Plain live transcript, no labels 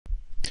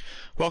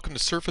Welcome to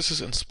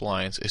Surfaces and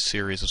Splines, a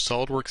series of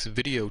SolidWorks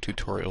video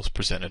tutorials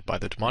presented by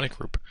the DiMonte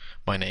Group.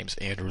 My name's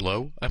Andrew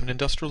Lowe. I'm an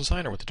industrial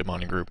designer with the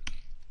DiMonte Group.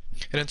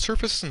 And in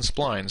Surfaces and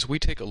Splines, we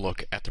take a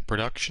look at the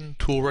production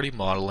tool-ready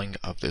modeling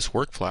of this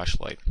work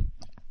flashlight.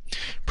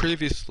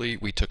 Previously,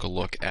 we took a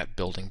look at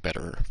building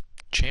better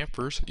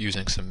chamfers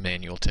using some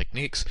manual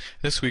techniques.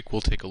 This week,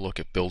 we'll take a look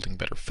at building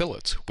better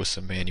fillets with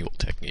some manual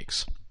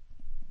techniques.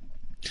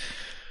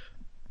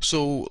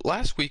 So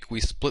last week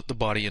we split the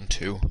body in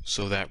two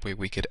so that way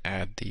we could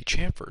add the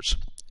chamfers,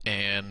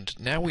 and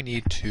now we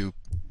need to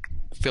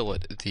fillet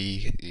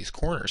these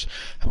corners.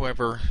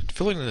 However,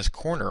 filling in this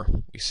corner,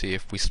 we see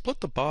if we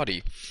split the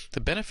body, the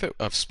benefit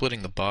of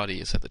splitting the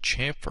body is that the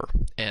chamfer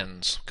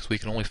ends because we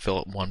can only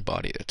fillet one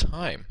body at a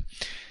time.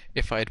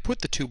 If I had put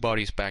the two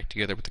bodies back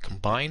together with the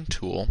combine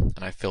tool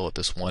and I fillet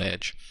this one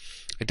edge,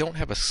 I don't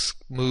have a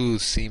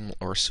smooth seam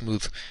or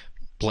smooth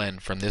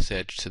blend from this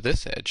edge to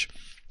this edge.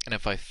 And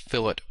if I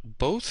fillet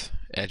both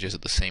edges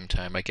at the same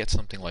time, I get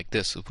something like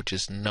this, which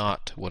is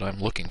not what I'm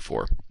looking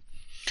for.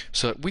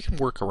 So we can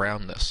work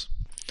around this.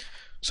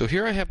 So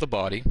here I have the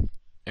body,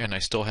 and I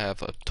still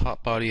have a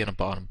top body and a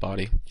bottom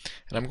body,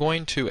 and I'm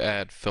going to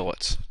add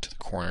fillets to the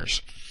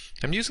corners.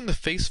 I'm using the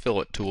face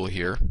fillet tool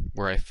here,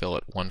 where I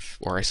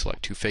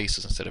select two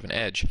faces instead of an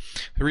edge.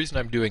 The reason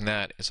I'm doing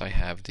that is I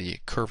have the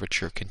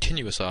Curvature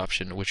Continuous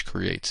option, which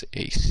creates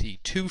a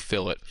C2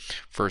 fillet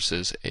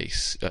versus a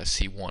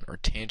C1 or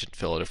tangent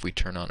fillet. If we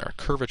turn on our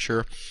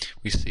curvature,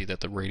 we see that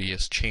the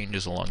radius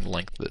changes along the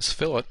length of this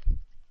fillet.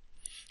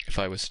 If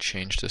I was to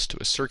change this to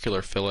a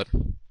circular fillet,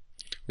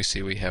 we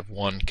see we have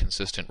one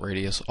consistent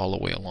radius all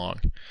the way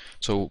along.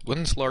 So with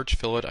this large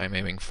fillet, I'm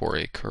aiming for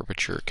a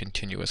Curvature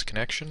Continuous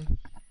connection.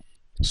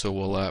 So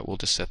we'll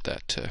just set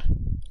that to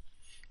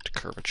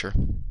curvature.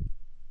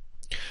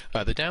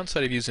 The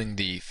downside of using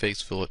the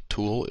face fillet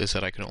tool is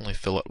that I can only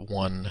fillet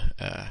one,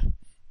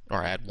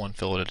 or add one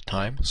fillet at a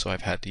time. So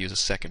I've had to use a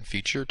second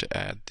feature to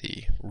add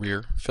the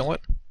rear fillet.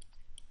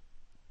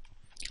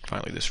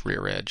 Finally, this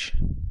rear edge.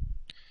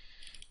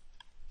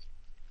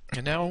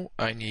 And now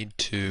I need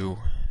to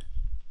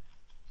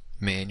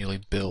manually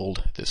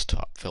build this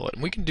top fillet.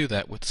 And we can do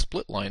that with the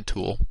split line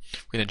tool.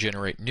 We're going to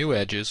generate new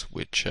edges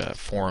which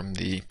form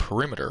the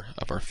perimeter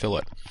of our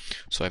fillet.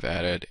 So I've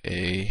added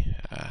a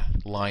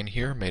line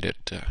here, made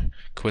it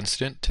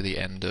coincident to the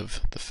end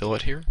of the fillet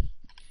here.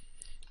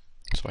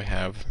 So I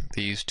have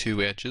these two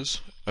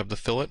edges of the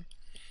fillet,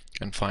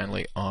 and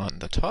finally on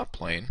the top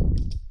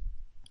plane,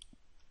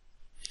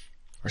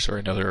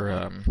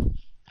 another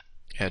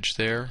edge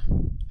there.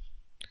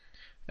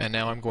 And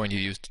now I'm going to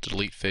use the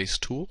delete face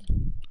tool.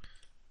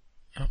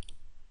 Oh,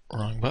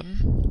 wrong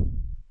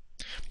button.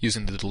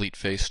 Using the delete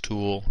face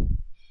tool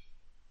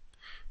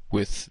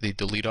with the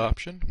delete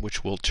option,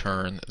 which will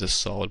turn this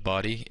solid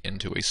body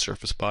into a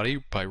surface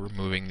body by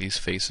removing these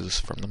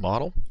faces from the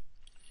model.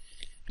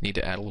 Need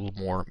to add a little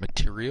more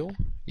material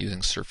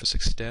using surface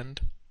extend.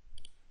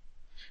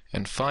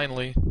 And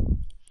finally,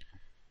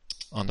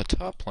 on the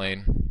top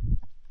plane,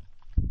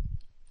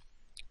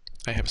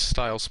 I have a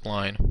style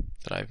spline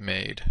that I've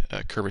made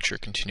curvature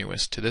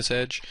continuous to this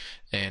edge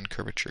and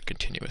curvature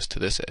continuous to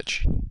this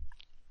edge.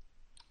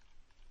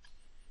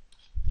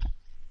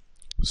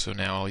 So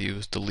now I'll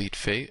use delete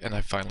face, and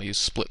I finally use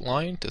split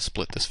line to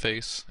split this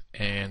face,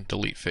 and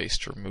delete face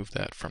to remove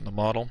that from the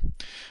model.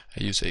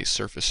 I use a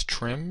surface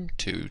trim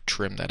to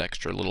trim that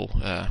extra little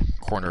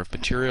corner of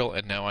material,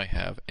 and now I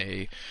have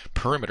a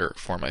perimeter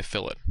for my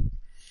fillet.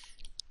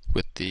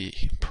 With the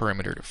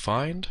perimeter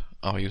defined,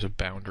 I'll use a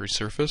boundary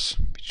surface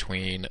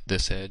between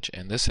this edge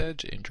and this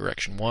edge in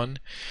direction 1,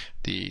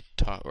 the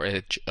top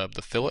edge of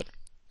the fillet,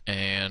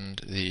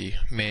 and the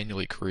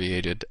manually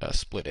created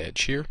split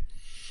edge here.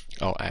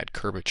 I'll add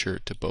curvature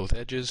to both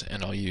edges,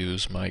 and I'll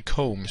use my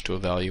combs to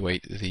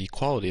evaluate the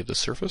quality of the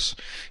surface.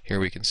 Here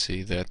we can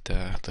see that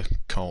the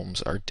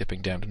combs are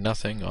dipping down to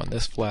nothing on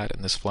this flat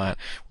and this flat.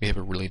 We have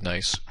a really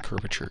nice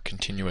curvature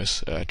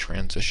continuous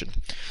transition.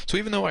 So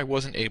even though I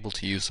wasn't able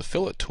to use the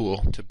fillet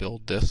tool to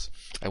build this,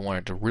 I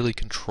wanted to really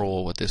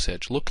control what this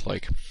edge looked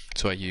like.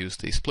 So I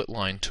used the split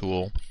line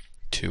tool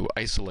to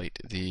isolate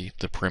the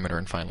perimeter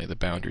and finally the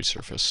boundary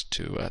surface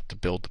to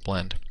build the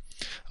blend.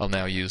 I'll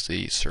now use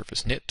the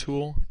surface knit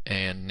tool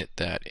and knit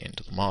that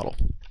into the model.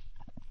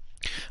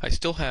 I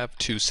still have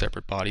two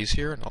separate bodies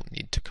here, and I'll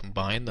need to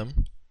combine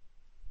them.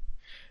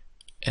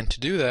 And to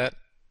do that,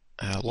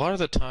 a lot of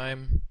the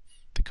time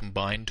the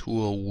combine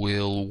tool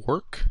will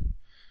work.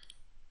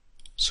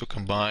 So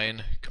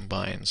combine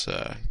combines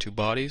two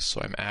bodies,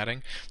 so I'm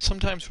adding.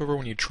 Sometimes, however,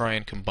 when you try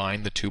and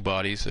combine the two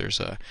bodies,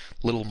 there's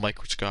little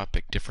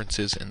microscopic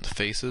differences in the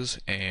faces,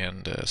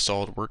 and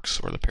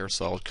SolidWorks, or the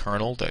Parasolid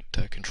kernel that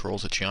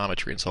controls the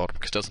geometry in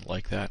SolidWorks, doesn't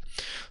like that.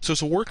 So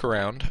as a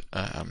workaround,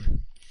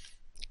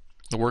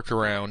 the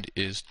workaround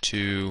is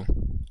to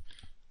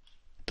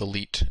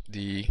delete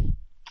the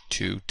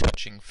two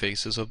touching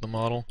faces of the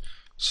model.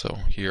 So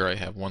here I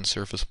have one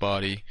surface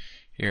body.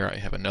 Here I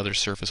have another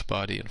surface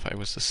body, and if I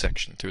was to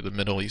section through the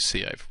middle, you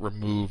see I've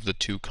removed the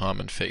two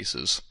common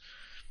faces.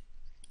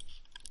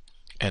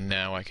 And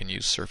now I can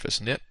use surface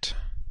knit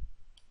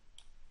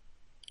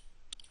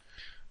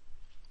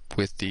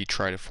with the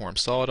try to form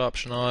solid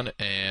option on,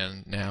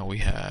 and now we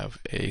have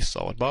a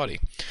solid body.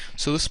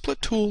 So the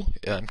split tool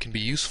can be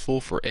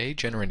useful for A,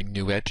 generating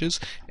new edges,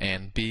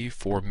 and B,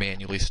 for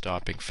manually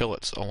stopping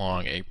fillets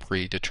along a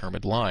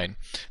predetermined line.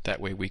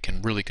 That way we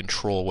can really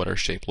control what our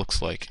shape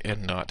looks like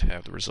and not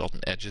have the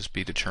resultant edges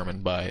be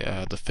determined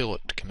by the fillet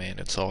command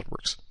in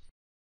SolidWorks.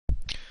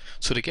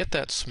 So to get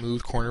that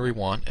smooth corner we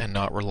want and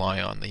not rely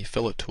on the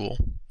fillet tool,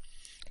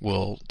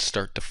 we'll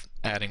start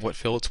adding what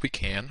fillets we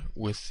can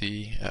with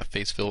the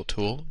face fillet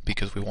tool,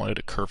 because we wanted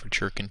a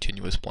curvature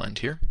continuous blend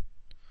here.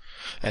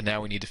 And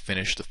now we need to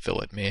finish the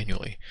fillet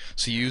manually.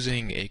 So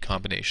using a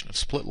combination of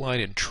split line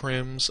and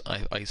trims,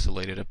 I've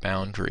isolated a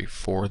boundary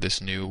for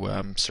this new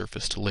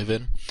surface to live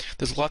in.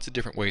 There's lots of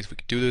different ways we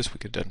could do this. We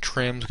could have done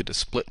trims, we could do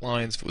split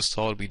lines. If it was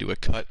solid, we do a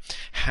cut.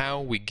 How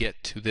we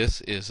get to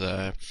this is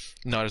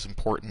not as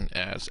important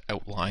as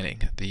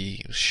outlining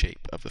the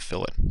shape of the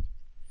fillet.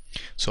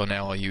 So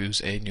now I'll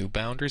use a new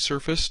boundary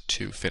surface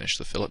to finish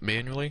the fillet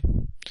manually.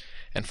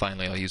 And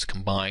finally, I'll use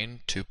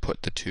Combine to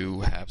put the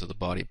two halves of the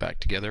body back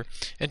together.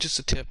 And just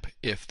a tip,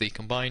 if the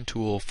Combine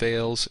tool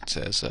fails, it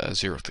says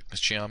zero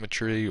thickness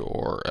geometry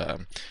or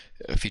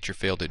a feature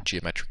failed in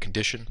geometric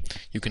condition,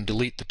 you can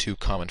delete the two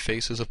common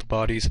faces of the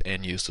bodies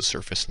and use the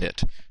surface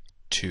knit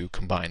to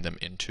combine them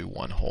into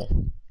one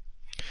whole.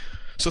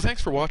 So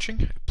thanks for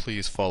watching.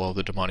 Please follow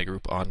the DiMonte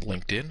group on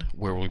LinkedIn,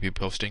 where we'll be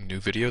posting new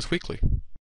videos weekly.